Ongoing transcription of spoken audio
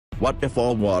What if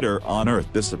all water on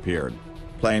Earth disappeared?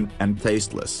 Plain and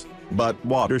tasteless. But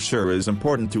water sure is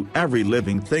important to every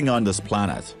living thing on this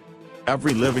planet.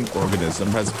 Every living organism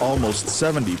has almost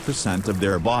 70% of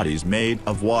their bodies made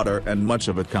of water, and much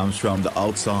of it comes from the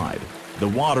outside, the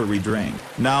water we drink.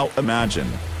 Now imagine,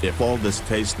 if all this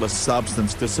tasteless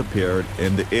substance disappeared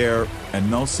in the air,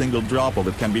 and no single drop of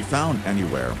it can be found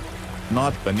anywhere.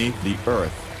 Not beneath the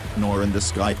earth, nor in the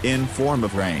sky in form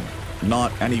of rain.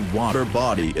 Not any water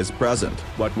body is present.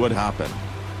 What would happen?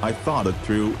 I thought it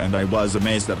through, and I was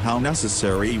amazed at how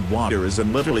necessary water is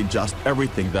in literally just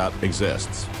everything that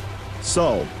exists.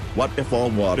 So, what if all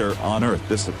water on Earth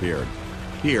disappeared?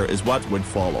 Here is what would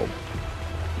follow.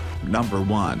 Number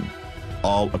 1.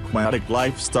 All aquatic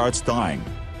life starts dying.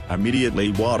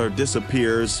 Immediately water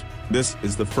disappears. This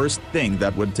is the first thing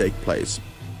that would take place.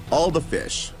 All the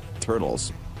fish,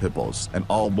 turtles, hippos and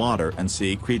all water and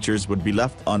sea creatures would be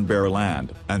left on bare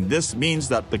land, and this means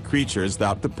that the creatures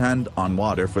that depend on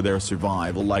water for their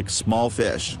survival, like small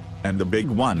fish, and the big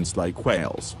ones like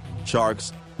whales,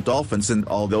 sharks, dolphins and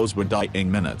all those, would die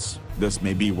in minutes. This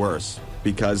may be worse,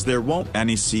 because there won't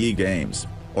any sea games,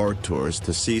 or tours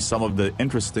to see some of the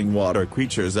interesting water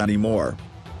creatures anymore.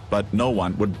 But no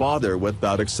one would bother with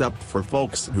that except for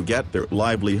folks who get their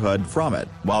livelihood from it.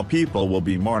 While people will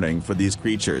be mourning for these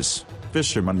creatures,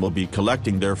 fishermen will be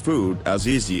collecting their food as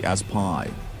easy as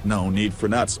pie. No need for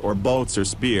nets or boats or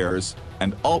spears,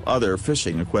 and all other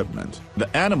fishing equipment.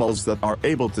 The animals that are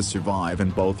able to survive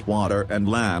in both water and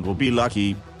land will be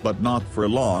lucky, but not for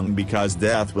long, because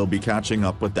death will be catching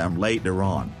up with them later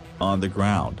on the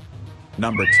ground.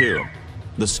 Number 2.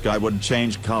 The sky would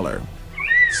change color.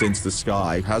 Since the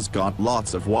sky has got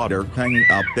lots of water hanging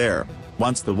up there,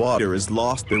 once the water is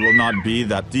lost, there will not be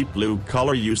that deep blue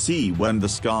color you see when the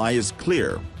sky is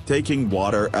clear, taking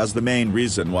water as the main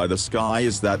reason why the sky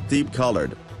is that deep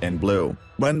colored, in blue.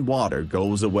 When water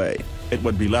goes away, it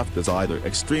would be left as either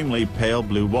extremely pale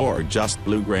blue or just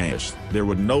blue-grayish. There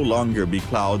would no longer be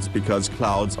clouds, because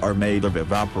clouds are made of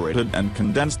evaporated and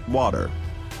condensed water.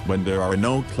 When there are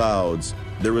no clouds,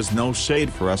 there is no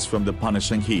shade for us from the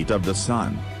punishing heat of the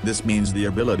sun. This means the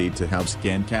ability to have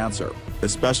skin cancer,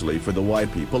 especially for the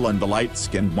white people and the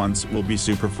light-skinned ones, will be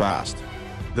super fast.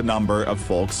 The number of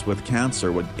folks with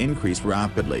cancer would increase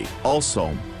rapidly.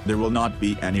 Also, there will not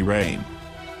be any rain.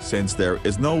 Since there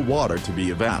is no water to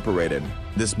be evaporated,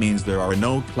 this means there are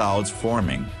no clouds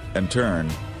forming, in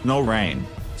turn, no rain.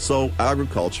 So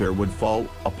agriculture would fall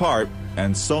apart,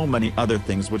 and so many other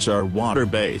things which are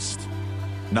water-based.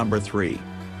 Number 3.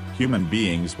 Human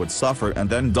beings would suffer and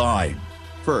then die.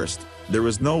 First, there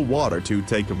is no water to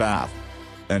take a bath.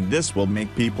 And this will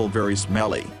make people very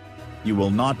smelly. You will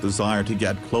not desire to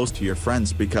get close to your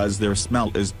friends because their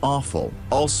smell is awful.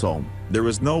 Also, there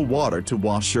is no water to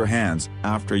wash your hands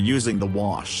after using the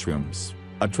washrooms,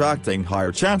 attracting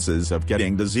higher chances of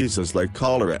getting diseases like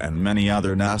cholera and many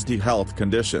other nasty health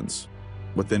conditions.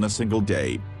 Within a single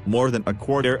day, more than a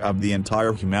quarter of the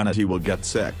entire humanity will get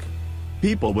sick.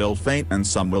 People will faint and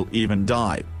some will even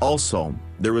die. Also,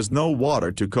 there is no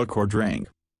water to cook or drink.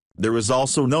 There is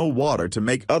also no water to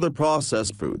make other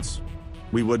processed foods.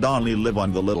 We would only live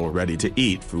on the little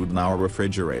ready-to-eat food in our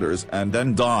refrigerators and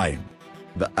then die.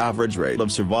 The average rate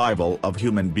of survival of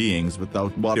human beings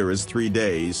without water is 3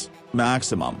 days,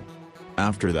 maximum.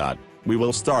 After that, we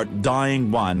will start dying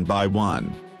one by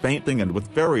one, fainting and with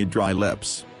very dry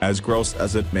lips. As gross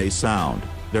as it may sound,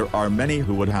 there are many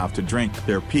who would have to drink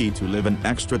their pee to live an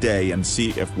extra day and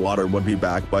see if water would be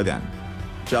back by then.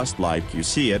 Just like you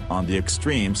see it on the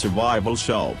extreme survival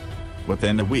show.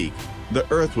 Within a week, the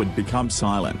earth would become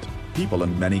silent, people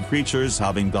and many creatures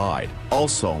having died.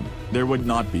 Also, there would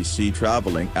not be sea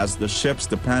traveling, as the ships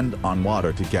depend on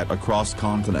water to get across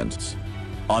continents.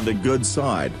 On the good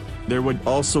side, there would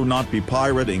also not be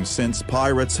pirating, since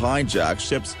pirates hijack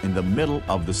ships in the middle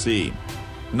of the sea.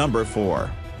 Number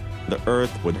 4. The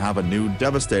earth would have a new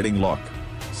devastating look.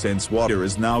 Since water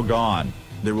is now gone,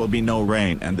 there will be no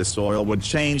rain and the soil would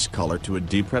change color to a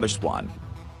deep reddish one.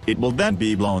 It will then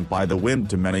be blown by the wind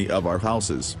to many of our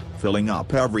houses, filling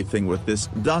up everything with this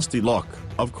dusty look.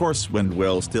 Of course, wind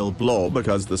will still blow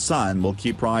because the sun will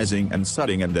keep rising and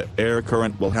setting, and the air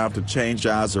current will have to change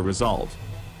as a result.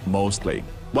 Mostly,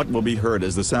 what will be heard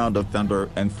is the sound of thunder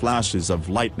and flashes of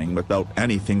lightning without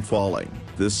anything falling.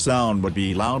 This sound would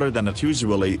be louder than it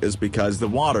usually is because the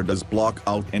water does block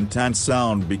out intense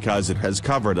sound, because it has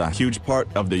covered a huge part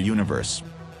of the universe.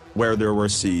 Where there were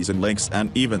seas and lakes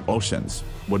and even oceans,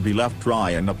 would be left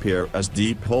dry and appear as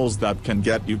deep holes that can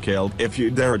get you killed if you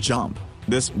dare jump.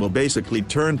 This will basically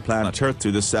turn planet Earth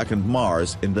to the second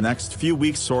Mars in the next few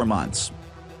weeks or months.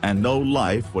 And no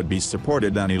life would be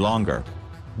supported any longer.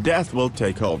 death will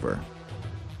take over.